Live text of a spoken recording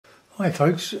Hi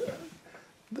folks,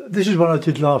 this is what I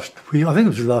did last week. I think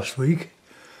it was last week.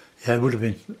 Yeah, it would have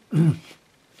been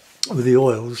with the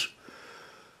oils.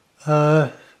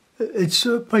 It's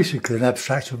basically an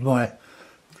abstract of my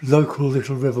local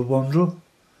little river wander.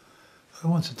 I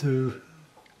want to do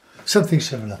something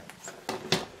similar.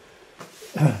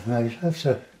 Now you have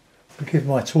to forgive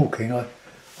my talking. I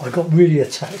got really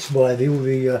attacked by all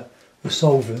the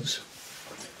solvents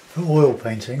for oil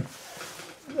painting,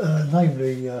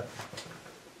 namely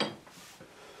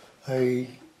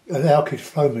an alkyd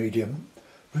flow medium,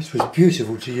 which was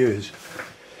beautiful to use,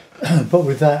 but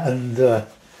with that and a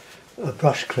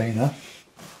brush cleaner,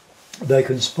 they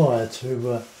conspire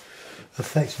to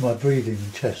affect my breathing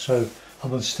and chest. So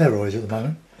I'm on steroids at the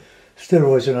moment.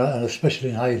 Steroids and a special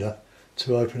inhaler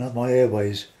to open up my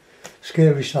airways.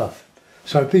 Scary stuff.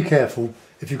 So be careful.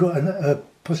 If you've got a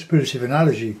possibility of an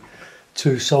allergy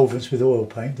to solvents with oil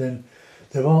paint, then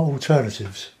there are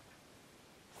alternatives.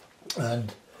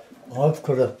 And I've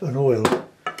got an oil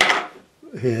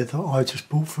here that I just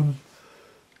bought from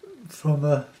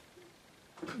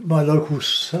my local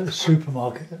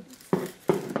supermarket,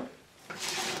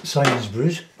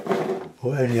 Sainsbury's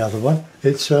or any other one.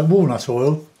 It's walnut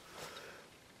oil.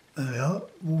 There we are,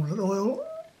 walnut oil.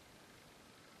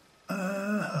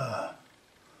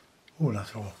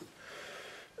 Walnut oil.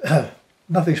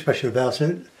 Nothing special about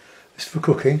it. It's for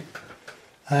cooking,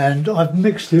 and I've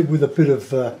mixed it with a bit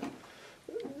of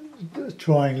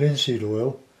drying linseed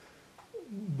oil,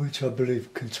 which I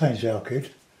believe contains alkyd.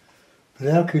 But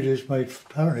alkyd is made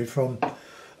apparently from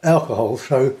alcohol,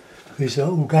 so these are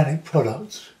organic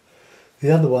products.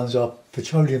 The other ones are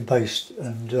petroleum based,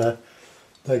 and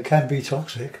they can be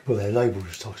toxic. Well, they're labelled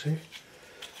as toxic.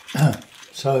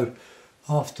 So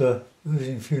after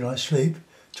losing a few nights sleep,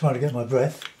 trying to get my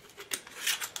breath,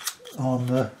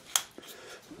 I'm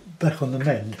back on the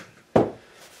mend.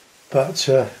 But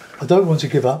I don't want to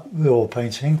give up the oil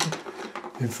painting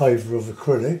in favour of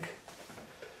acrylic,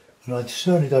 and I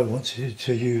certainly don't want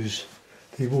to use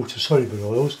the water soluble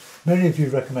oils. Many of you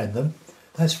recommend them,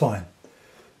 that's fine,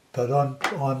 but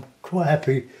I'm quite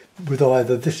happy with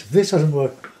either. If this doesn't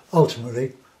work,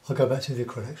 ultimately I'll go back to the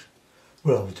acrylics.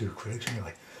 Well, I'll do acrylics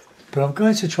anyway, but I'm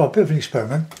going to try a bit of an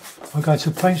experiment. I'm going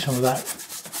to paint some of that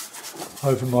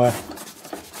over my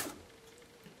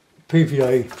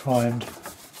PVA primed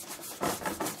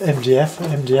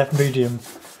MDF medium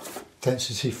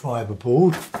density fibre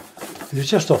board. It's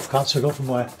just offcuts I got from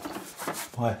my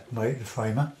mate, the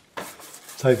framer,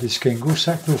 David Skingle,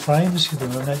 Sackville Frames, give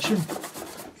them a mention,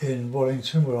 in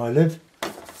Wallington where I live.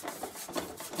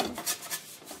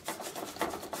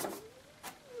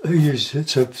 Who uses it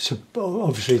to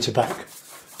obviously to back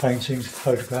paintings,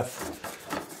 photograph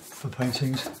for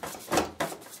paintings.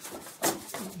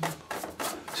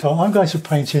 So I'm going to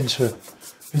paint into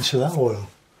that oil.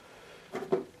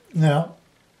 Now,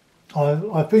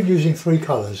 I've been using 3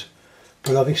 colours,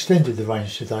 but I've extended the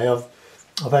range today.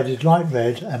 I've added light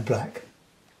red and black.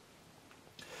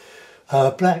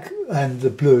 Black and the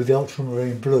blue, the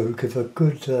ultramarine blue, give a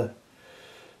good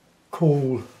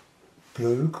cool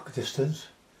blue distance.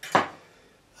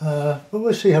 But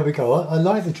we'll see how we go. I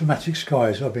like the dramatic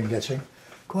skies I've been getting.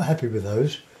 Quite happy with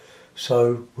those.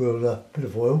 So we'll bit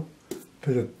of oil,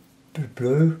 bit of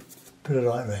blue, bit of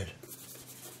light red.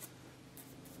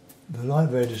 The light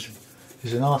red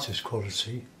is an artist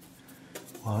quality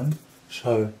one,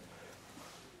 so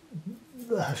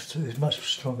that is much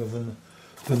stronger than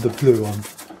the blue I'm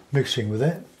mixing with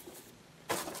it.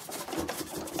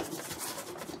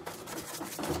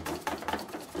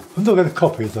 I'm not going to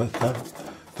copy the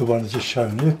one I've just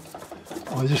shown you.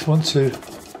 I just want to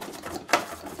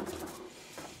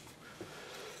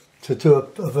do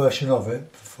a version of it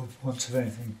for want of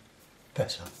anything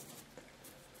better.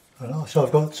 And so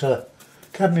I've got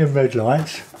cadmium red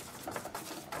light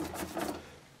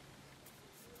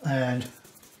and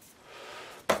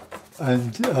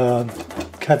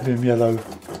cadmium yellow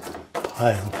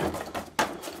pale,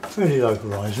 fairly low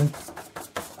horizon.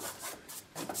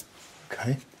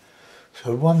 Okay,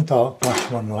 so one dark brush,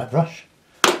 one light brush.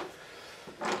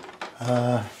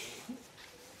 I'll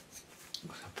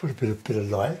put a bit of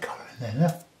light colour in there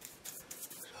now.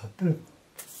 So a bit of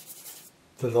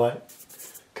the light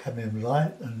cadmium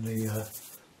light and the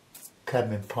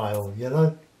cadmium pale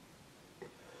yellow.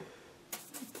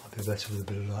 Might be better with a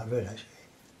bit of light red actually.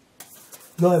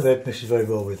 Light red mixes very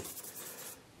well with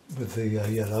the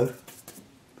yellow.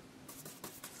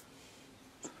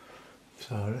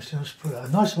 So let's just put a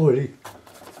nice oily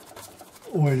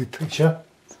picture.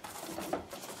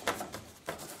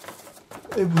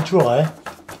 It will dry,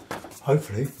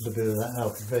 hopefully, with a bit of that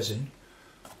alkyd resin.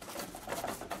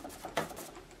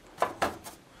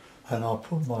 and I'll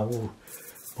put my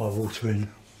water in.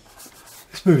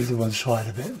 Let's move to one side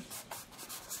a bit.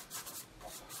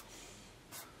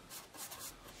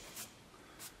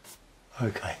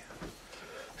 Okay,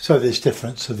 so there's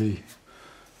difference to the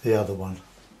other one.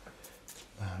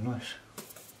 Now,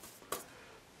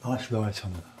 nice light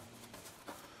on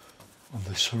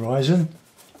this horizon.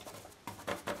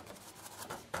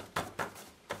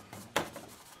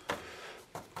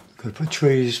 Could put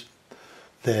trees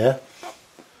there.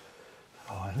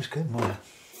 All right, let's get my.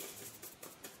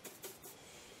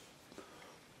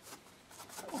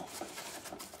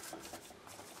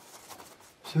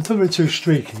 So it's a bit too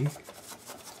streaky.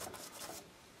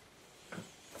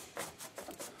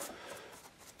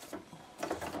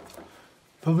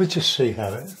 But we'll just see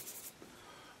how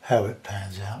it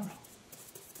pans out.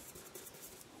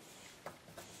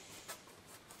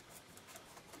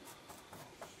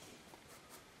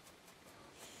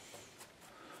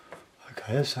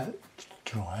 Okay, as that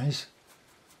dries,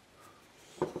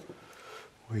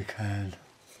 we can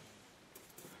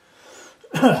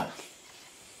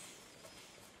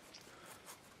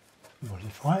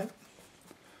modify it.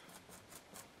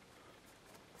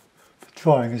 But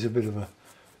drying is a bit of a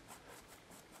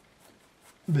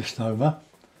misnomer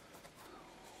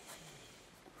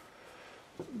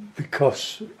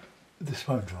because this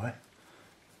won't dry.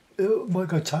 It might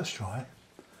go touch dry.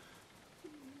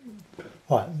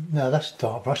 Right, now that's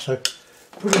dark brush, so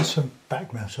put in some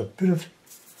background, so a bit of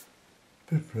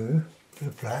blue, bit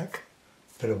of black,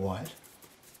 bit of white.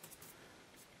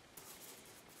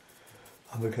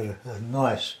 And we've got a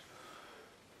nice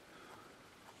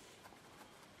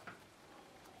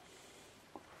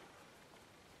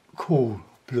cool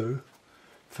blue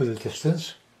for the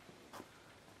distance.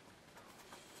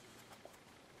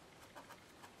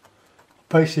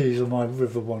 Base these on my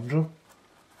river wanderer,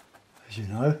 as you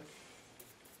know.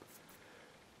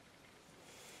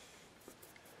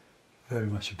 Very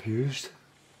much abused.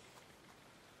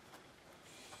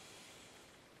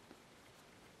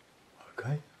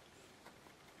 Okay.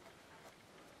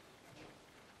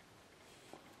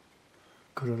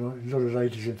 Got a lot of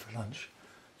ladies in for lunch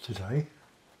today.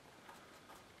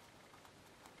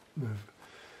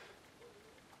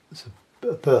 It's a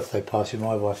birthday party.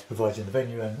 My wife's providing the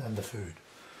venue and the food.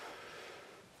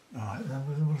 Alright, then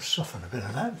we'll soften a bit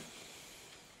of that.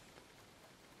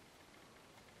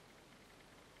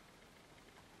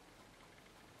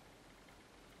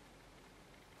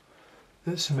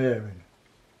 Let some air in.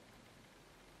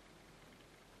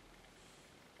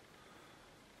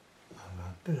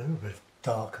 A little bit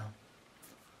darker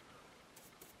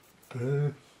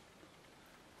blue.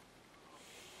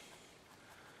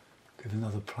 Give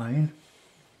another plane.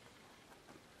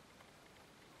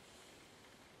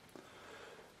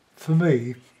 For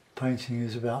me, painting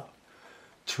is about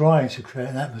trying to create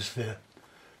an atmosphere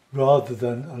rather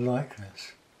than a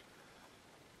likeness.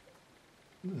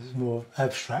 It's more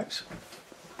abstract.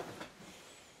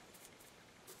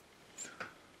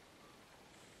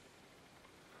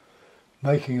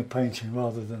 Making a painting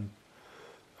rather than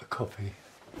a copy.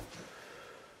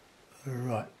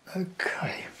 Right,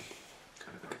 okay.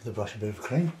 Give the brush a bit of a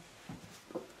clean.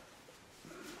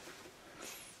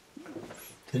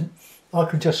 I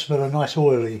can just smell a nice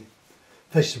oily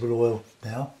vegetable oil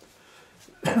now.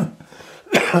 Having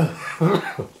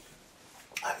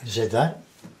said that,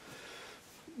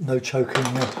 no choking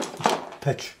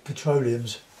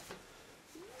petroleums.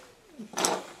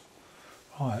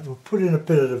 Right, we'll put in a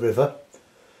bit of the river.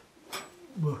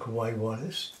 Work away while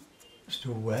it's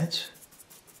still wet.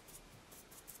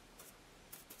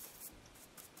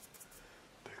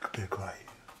 Bit of grey.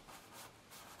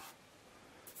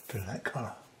 Bit of that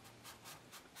colour.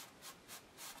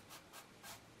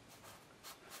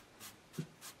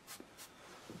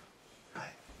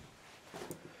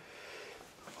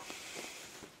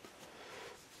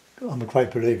 I'm a great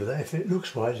believer that if it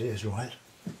looks right, it is right.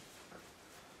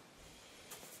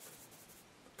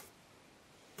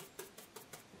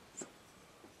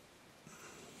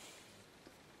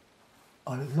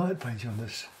 I like painting on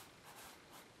this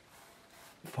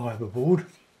fibre board.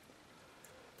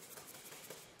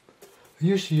 I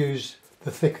used to use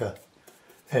the thicker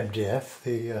MDF,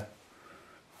 the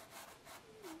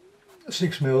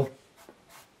 6mm,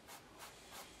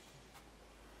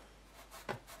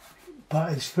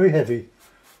 but it's very heavy,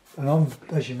 and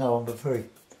as you know, I'm a very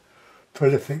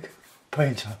prolific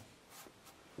painter,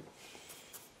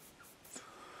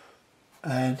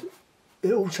 and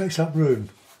it all takes up room.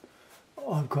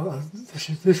 I've got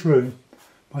this room,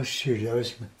 my studio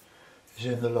is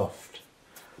in the loft,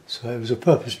 so it was a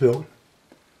purpose-built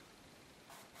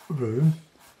room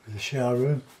with a shower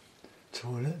room,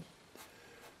 toilet,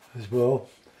 as well.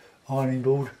 Ironing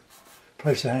board,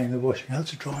 place to hang the washing out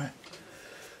to dry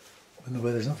when the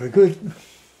weather's not very good.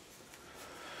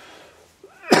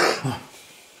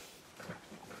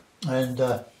 And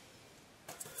I've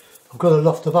got a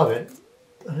loft above it,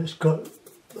 and it's got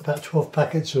about 12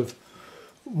 packets of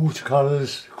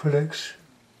watercolours, acrylics.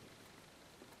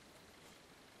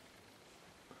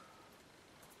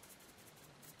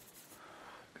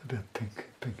 Got a bit of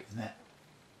pink in there.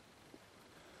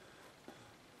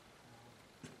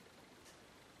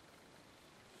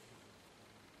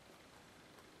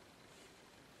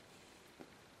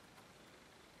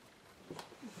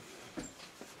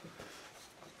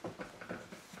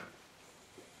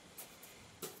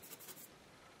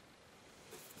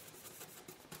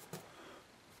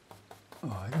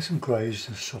 Oh, I got some greys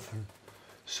to soften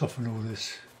all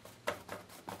this.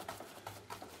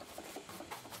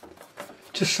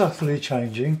 Just subtly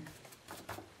changing.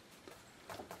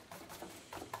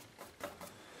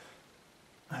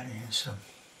 Adding in some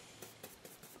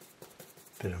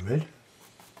bit of red.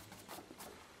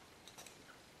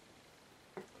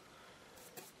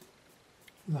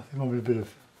 Nothing wrong with a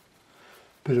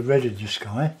bit of red in your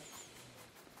sky.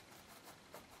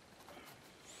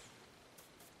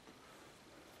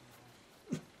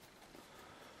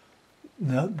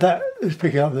 Now that is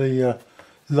picking up the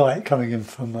light coming in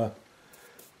from a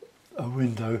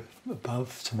window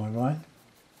above to my right.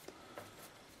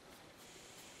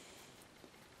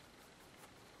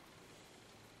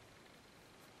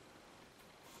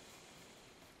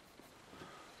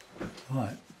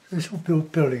 Right, it's all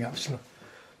building up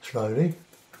slowly.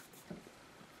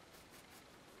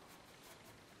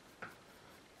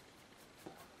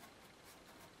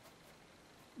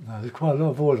 Now there's quite a lot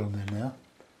of oil on there now.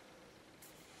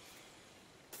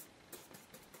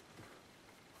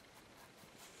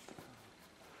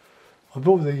 I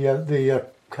bought the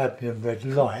cadmium red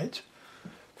light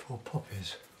for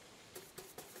poppies,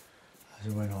 as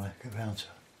and when I get round to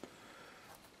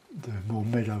the more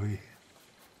meadowy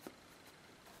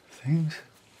things.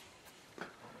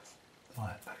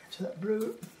 Right, back into that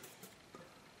blue,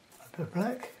 a bit of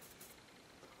black.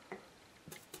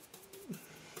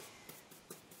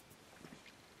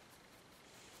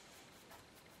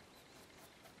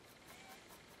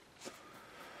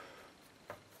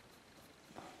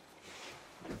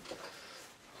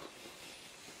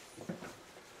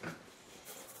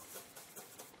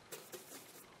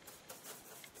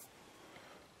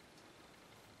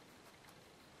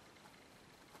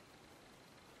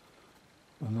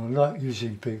 And I like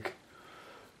using big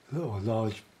or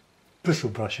large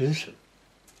bristle brushes.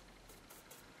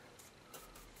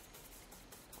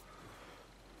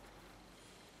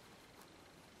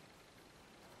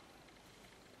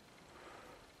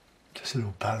 Just a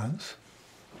little balance.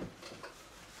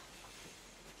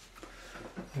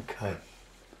 Okay.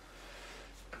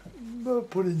 I'll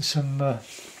put in some, so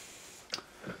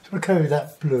I'll carry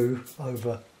that blue over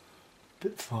a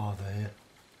bit farther here.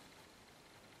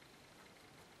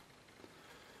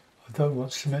 I don't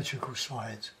want symmetrical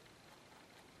sides.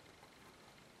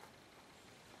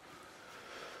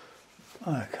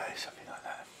 Okay, something like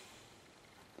that.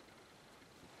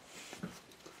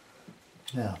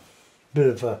 Now, a bit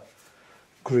of a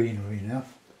greenery now.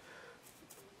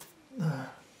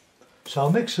 So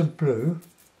I'll mix some blue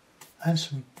and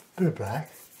some bit of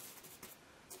black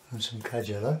and some cad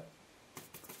yellow.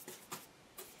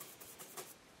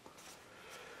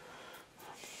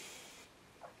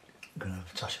 I'm going to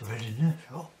have a touch of red in there,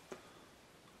 sure.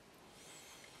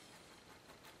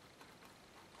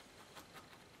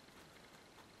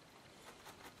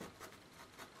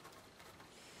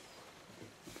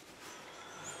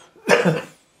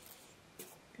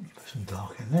 Put some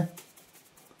dark in there.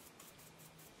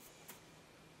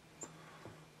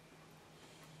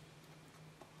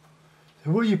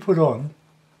 So what you put on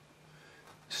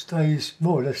stays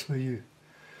more or less where you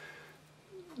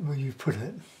put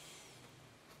it.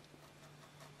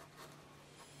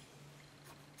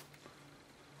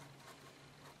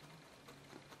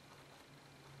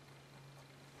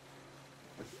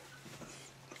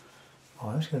 Oh,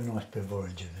 let's get a nice bit of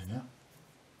orange in there now.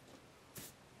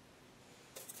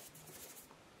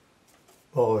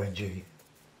 Orangey.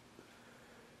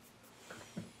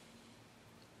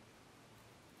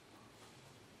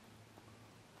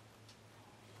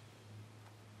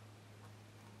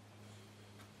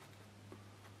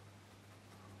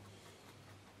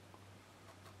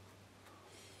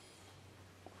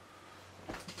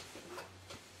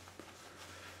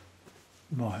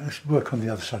 Right, let's work on the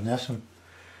other side now.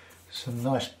 Some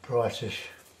nice brightish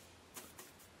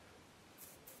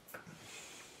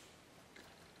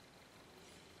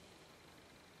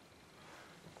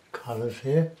colours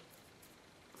here.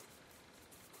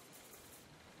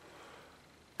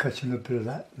 Catching a bit of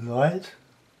that light.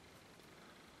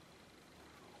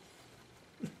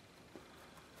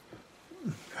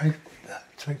 Okay,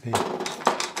 take the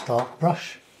dark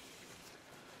brush,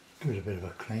 give it a bit of a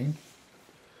clean.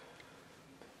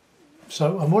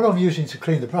 So, and what I'm using to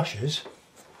clean the brushes,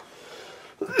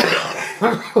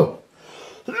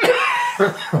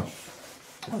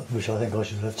 which I think I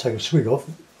should have taken a swig of,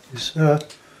 is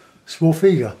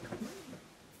Swarfiga.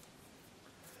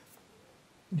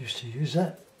 Used to use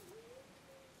that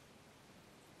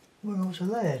when I was a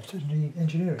lad in the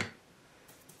engineering.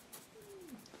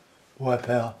 Wipe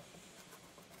out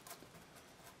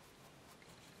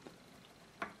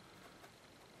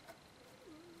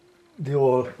the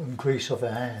oil and grease off our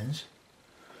hands.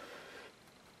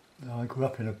 I grew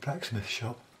up in a blacksmith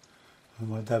shop, and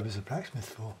my dad was a blacksmith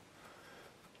for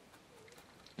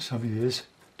some years,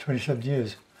 27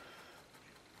 years.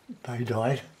 But he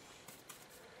died.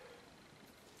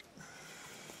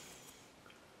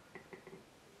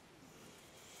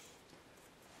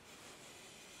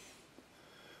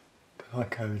 But I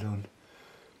carried on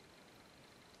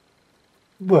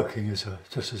working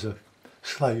just as a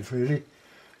slave, really,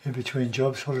 in between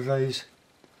jobs, holidays.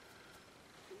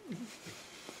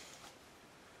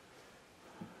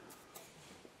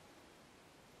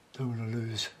 Don't want to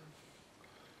lose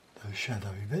those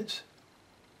shadowy bits.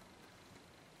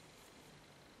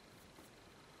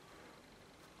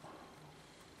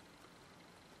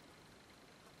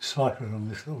 Cycle along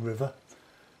this little river.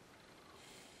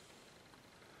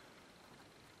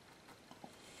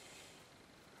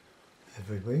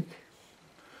 Every week.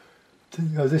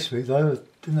 Didn't go this week though, I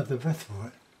didn't have the breath for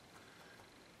it.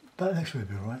 But next week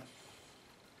will be alright.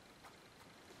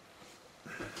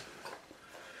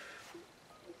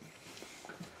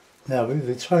 Now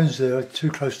the tones there are too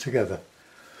close together.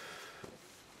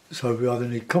 So we either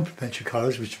need complementary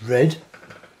colours, which is red,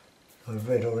 a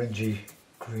red orangey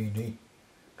greeny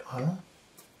colour.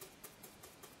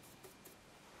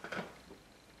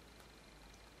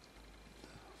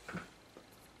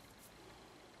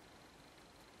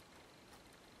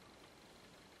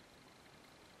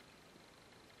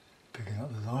 Picking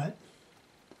up the light.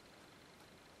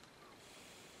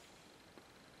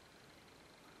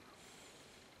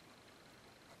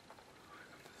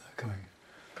 Going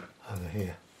over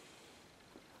here.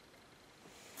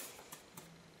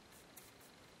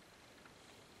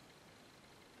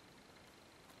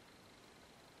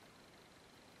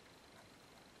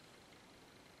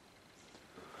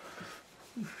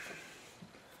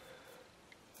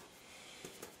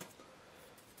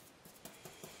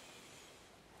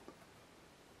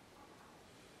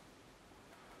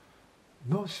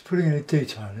 Not putting any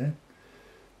detail in,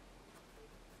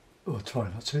 or try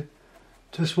not to,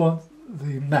 just want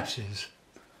the masses.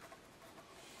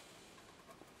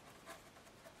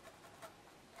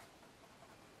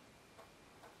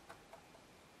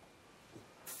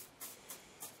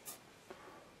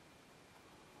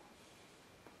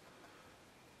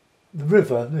 The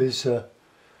river is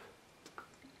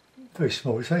very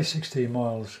small, it's only 16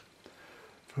 miles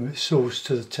from its source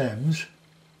to the Thames.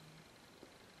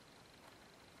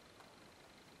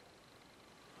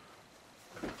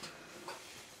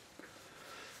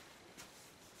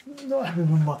 Not happy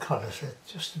with my colours, they're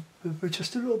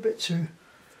just a little bit too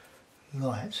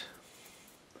light.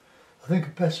 I think a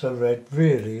better red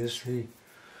really is the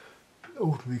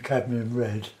ordinary cadmium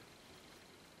red.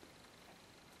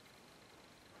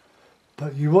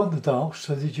 But you want the dark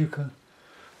so that you can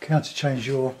counterchange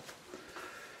your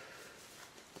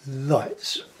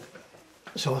lights.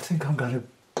 So I think I'm going to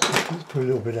put a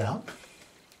little bit out.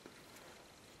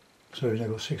 So we've now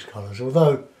got 6 colours,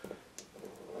 although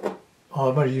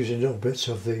I'm only using little bits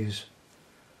of these.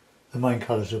 The main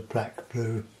colours are black,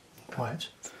 blue, white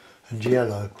and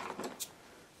yellow.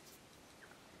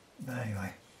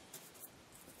 Anyway.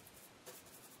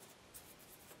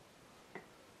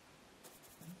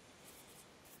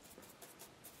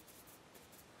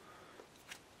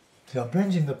 See, I'm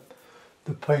blending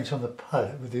the paint on the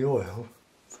palette with the oil.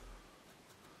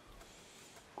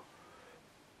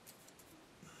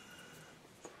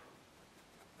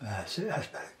 That's it, that's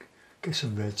better. Get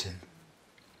some reds in.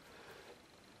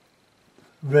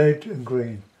 Red and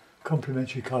green,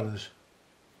 complementary colours.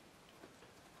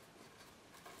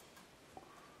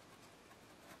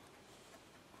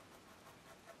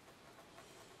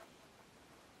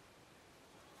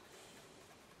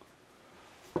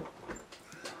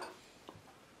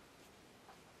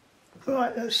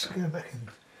 Right, let's go back and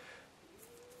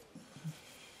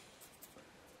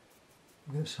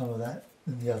get some of that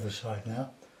on the other side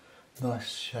now. Nice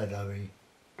shadowy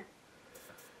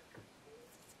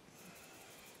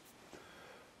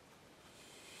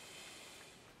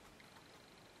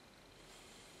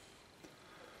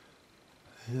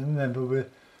remember we're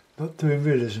not doing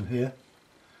realism here.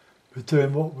 We're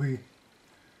doing what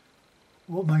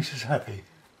makes us happy,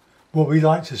 what we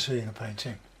like to see in a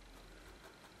painting.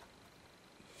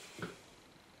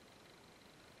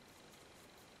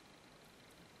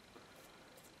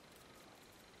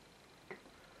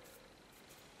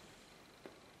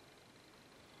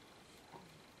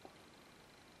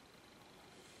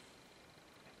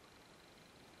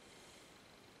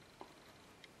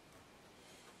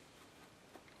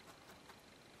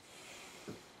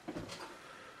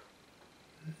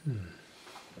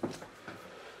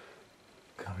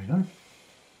 Carry on.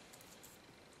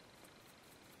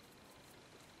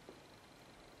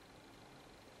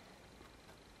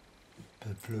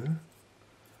 Bit of blue,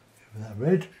 with that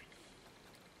red.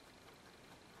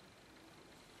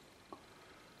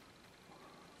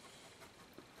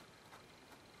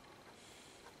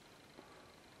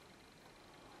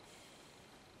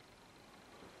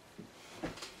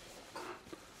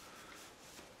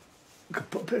 Could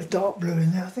put a bit of dark blue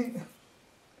in there, I think.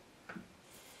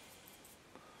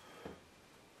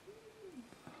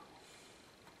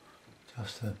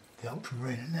 Just the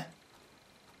ultramarine in there.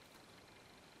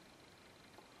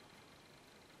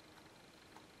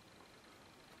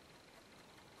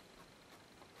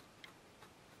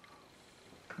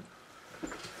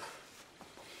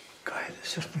 Okay,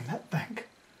 let's just bring that back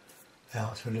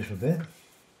out a little bit.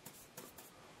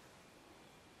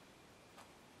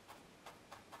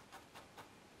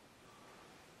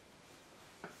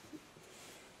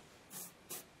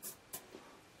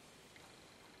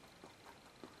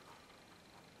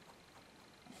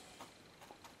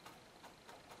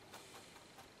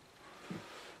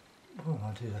 Oh,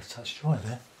 I did a touch dry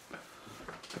there.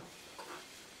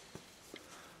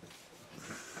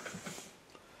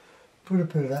 Put a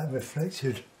bit of that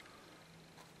reflected.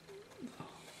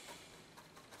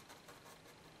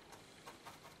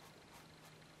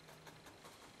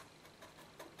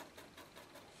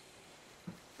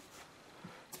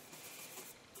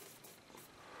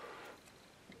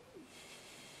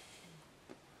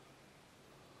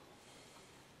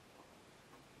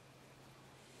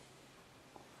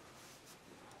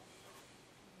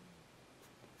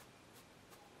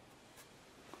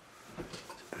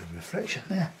 A bit of reflection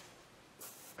there.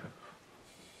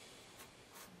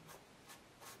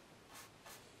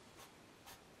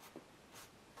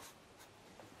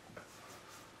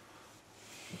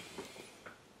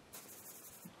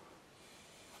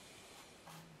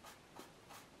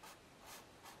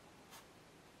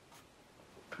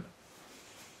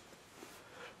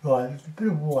 Right, a bit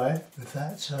of white with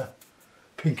that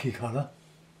pinky colour.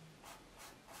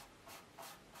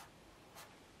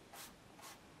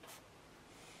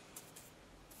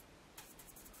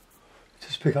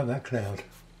 Just pick up that cloud.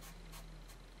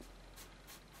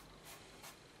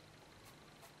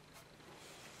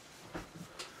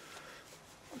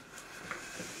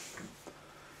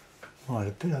 Right,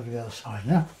 a bit over the other side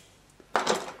now.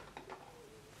 I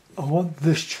want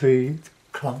this tree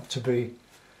clump to be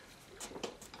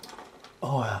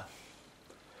higher,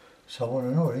 so I want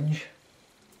an orange.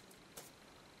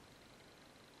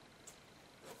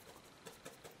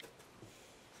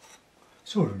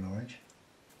 Sort of an orange.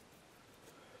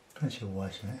 Plenty of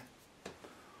white in it.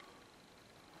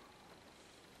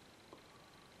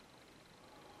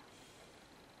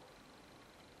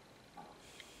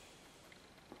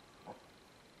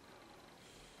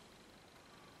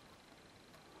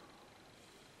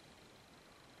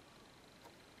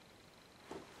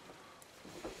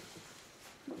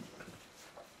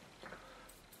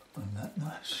 And that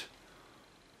nice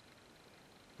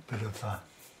bit of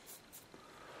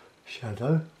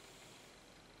shadow.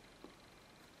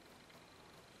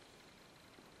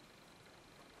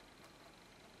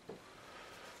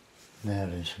 Now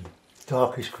there's some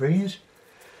darkish greens.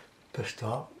 Best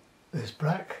dark is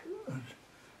black and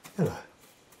yellow.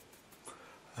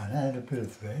 And add a bit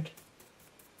of red.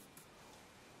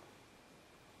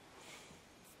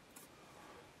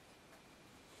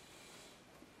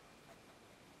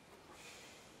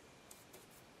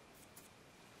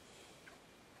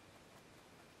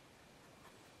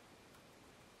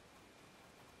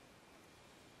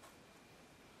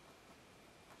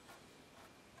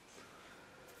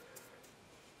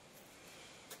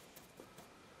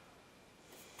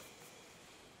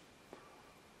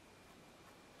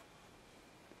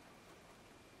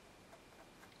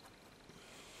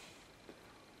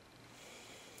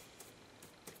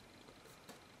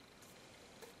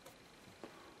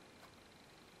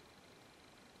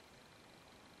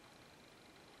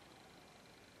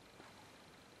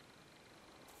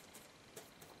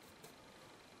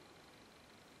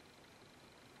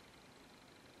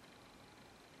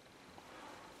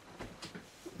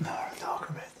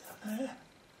 there.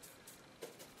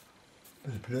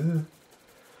 Bit of blue.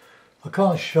 I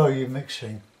can't show you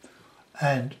mixing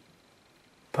and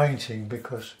painting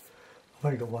because I've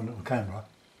only got one little camera.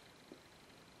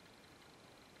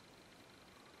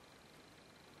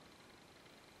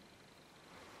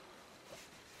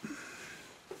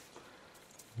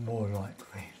 More light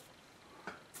green.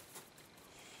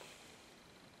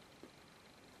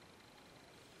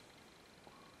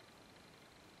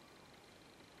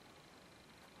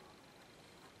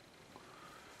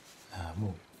 Now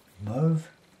more mauve,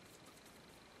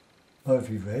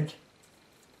 mauvey red.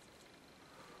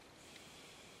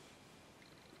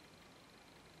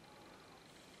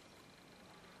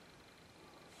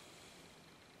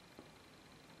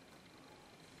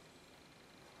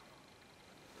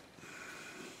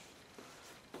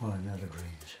 Another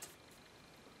greens.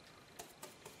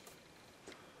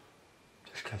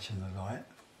 Just catching the light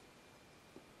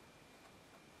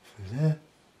through there.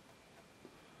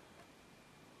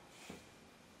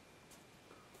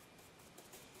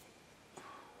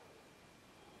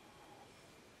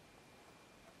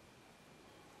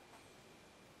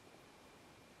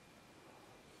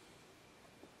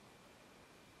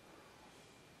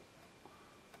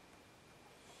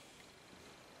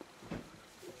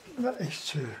 That is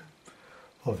too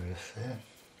obvious there.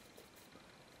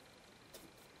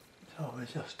 So we'll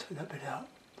just take that bit out,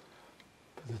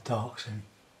 put the darks in.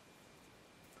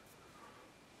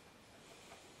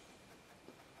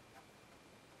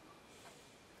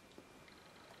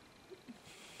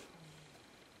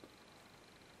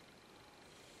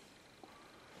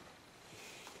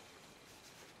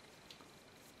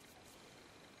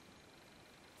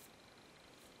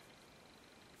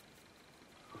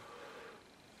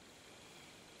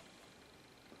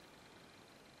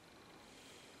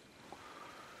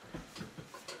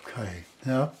 Okay,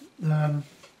 now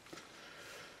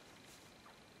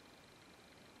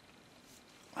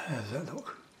how does that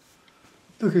look?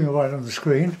 Looking right on the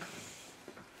screen,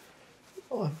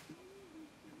 I've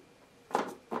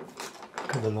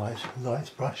got the lights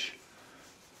brush.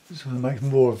 Just want to make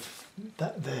more of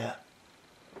that there.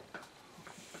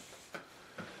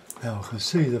 Now I can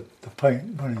see the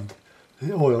paint running,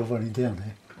 the oil running down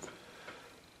there,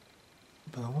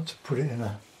 but I want to put it in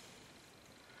a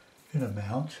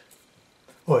mount,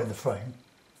 or in the frame.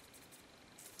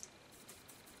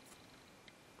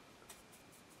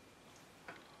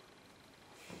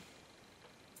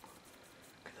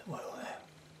 Get that oil there.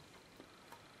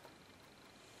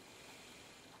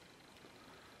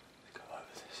 Let's go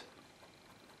over this.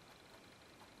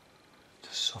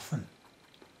 Just soften.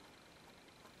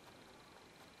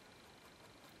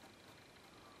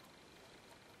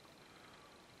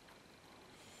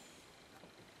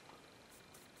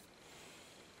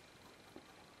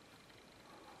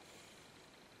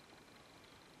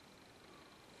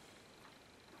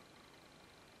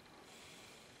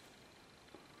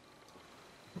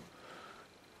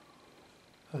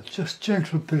 Just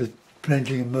gentle bit of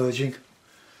blending and merging,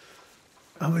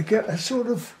 and we get a sort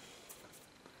of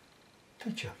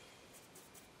picture.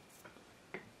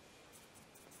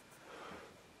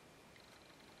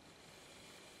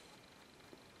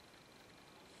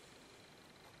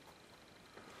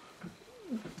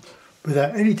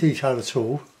 Without any detail at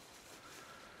all.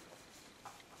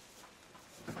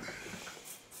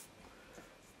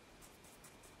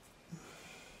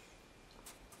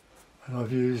 And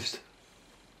I've used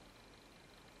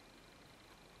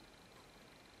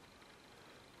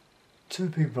two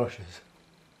big brushes.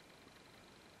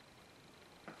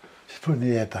 Just putting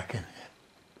the air back in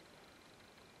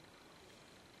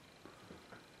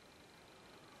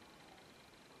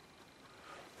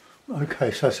here.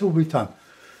 Okay, so that's all we've done.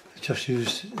 Just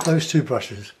used those two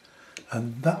brushes,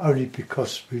 and that only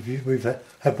because we've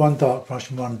had one dark brush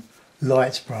and one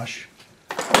light brush.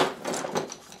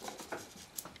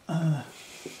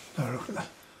 Look at that.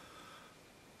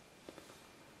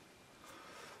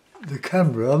 The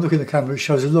camera, I'm looking at the camera, it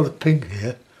shows a lot of pink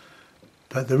here,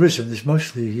 but there isn't. It's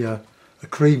mostly a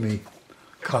creamy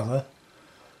colour.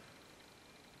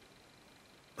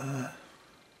 But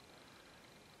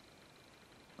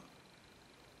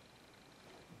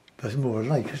it's more a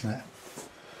lake, isn't it?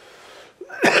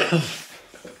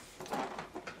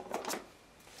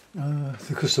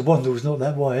 Because the wandle's not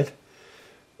that wide.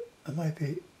 And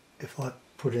maybe if I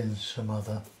put in some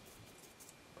other,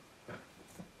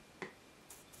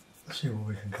 let's see what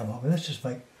we can come up with. Let's just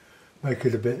make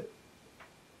it a bit,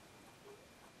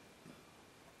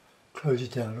 close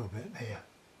it down a little bit here.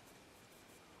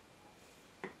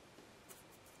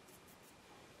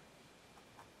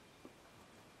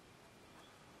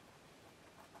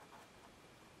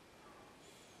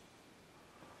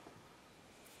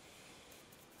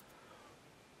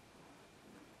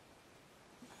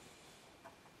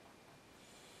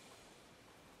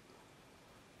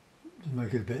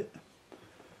 tweak it a bit.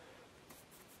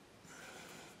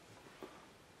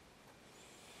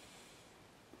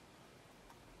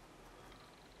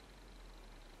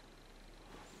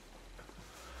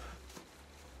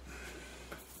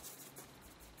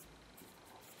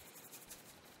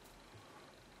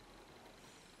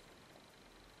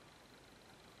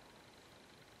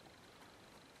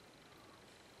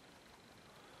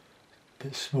 A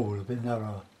bit small, a bit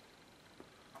narrower.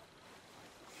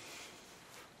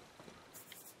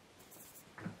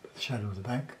 The shadow of the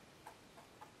bank.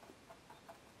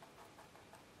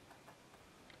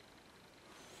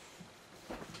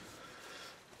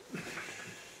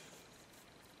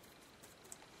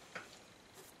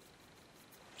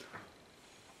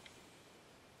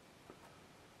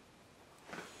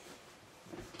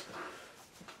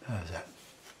 How's that?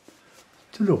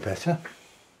 It's a little better.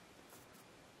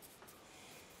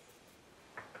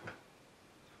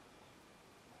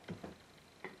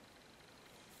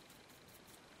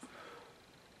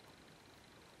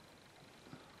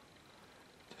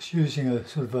 Just using a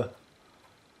sort of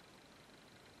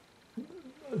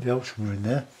the ultramarine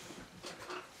there.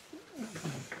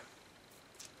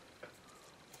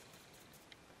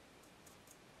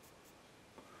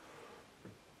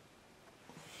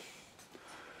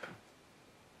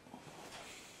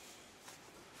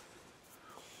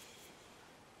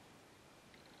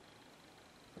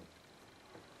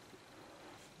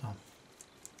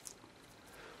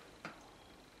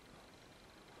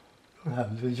 What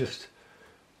happens? We just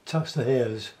touch the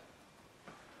hairs.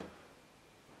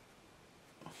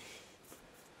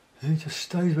 It just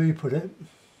stays where you put it.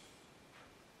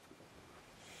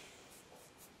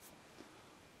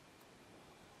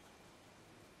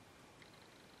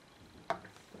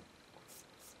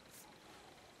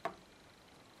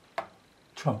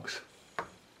 Trunks.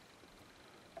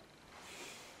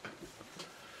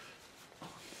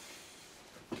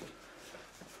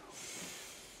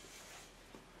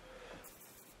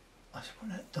 I just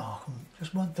want that dark,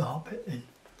 just one dark bit in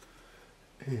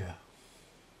here.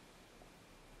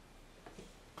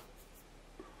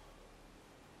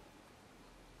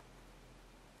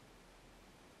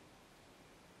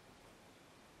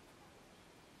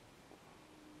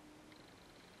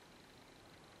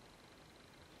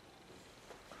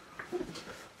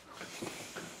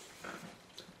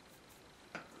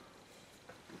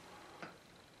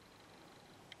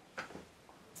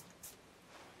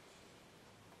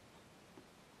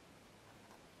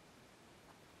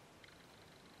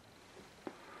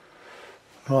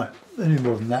 Right, any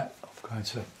more than that, I'm going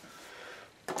to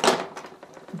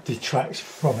detract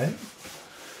from it.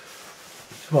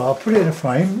 So I'll put it in a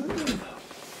frame.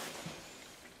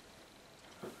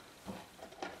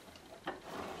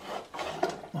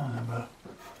 And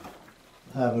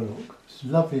have a look. It's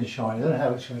lovely and shiny. I don't know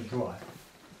how it's going to dry.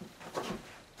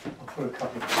 I'll put a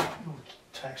couple of little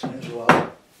tacks in it as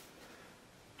well,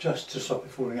 just to stop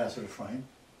it falling out of the frame.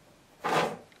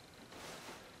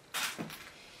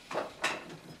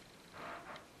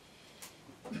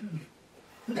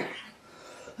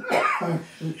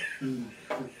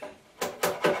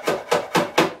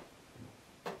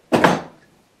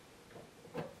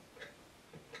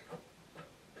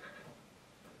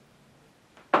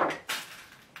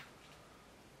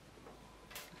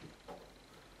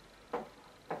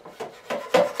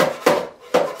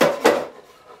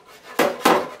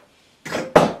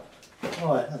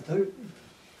 Right, that'll do.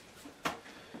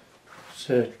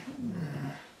 So,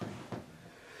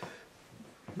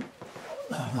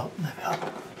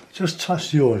 just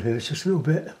touch the oil here, it's just a little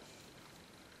bit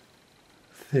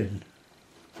thin.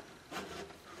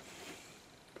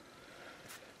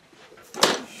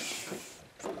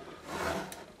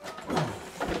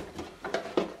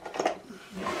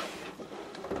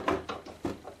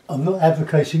 I'm not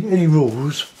advocating any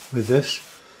rules with this.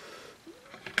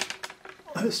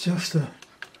 It's just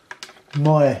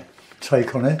my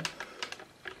take on it.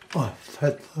 I've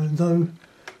had no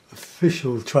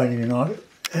official training in art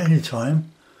any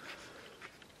time,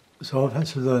 so I've had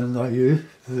to learn like you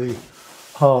the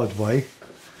hard way.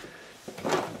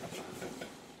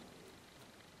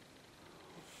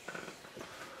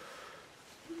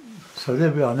 So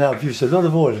there we are. Now I've used a lot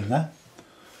of oil in that,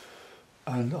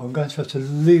 and I'm going to have to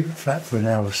leave it flat for an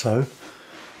hour or so,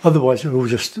 otherwise it will all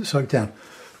just soak down.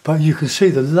 But you can see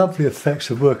the lovely effects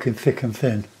of working thick and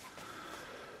thin.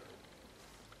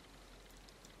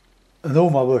 And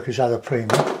all my work is alla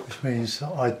prima, which means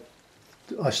I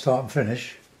start and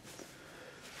finish,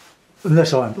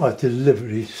 unless I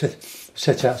deliberately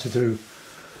set out to do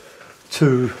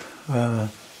two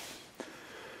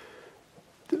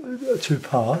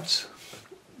parts.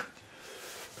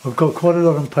 I've got quite a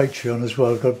lot on Patreon as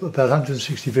well. I've got about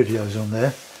 160 videos on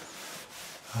there.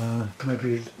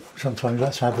 Maybe sometime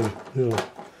let's have a little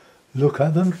look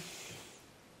at them.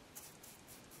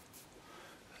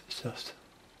 It's just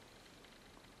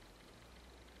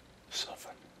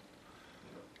soften.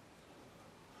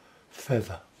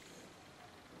 Feather.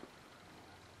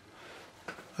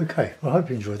 Okay, well, I hope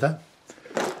you enjoyed that.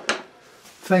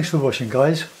 Thanks for watching,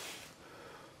 guys.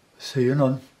 See you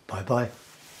on. Bye bye.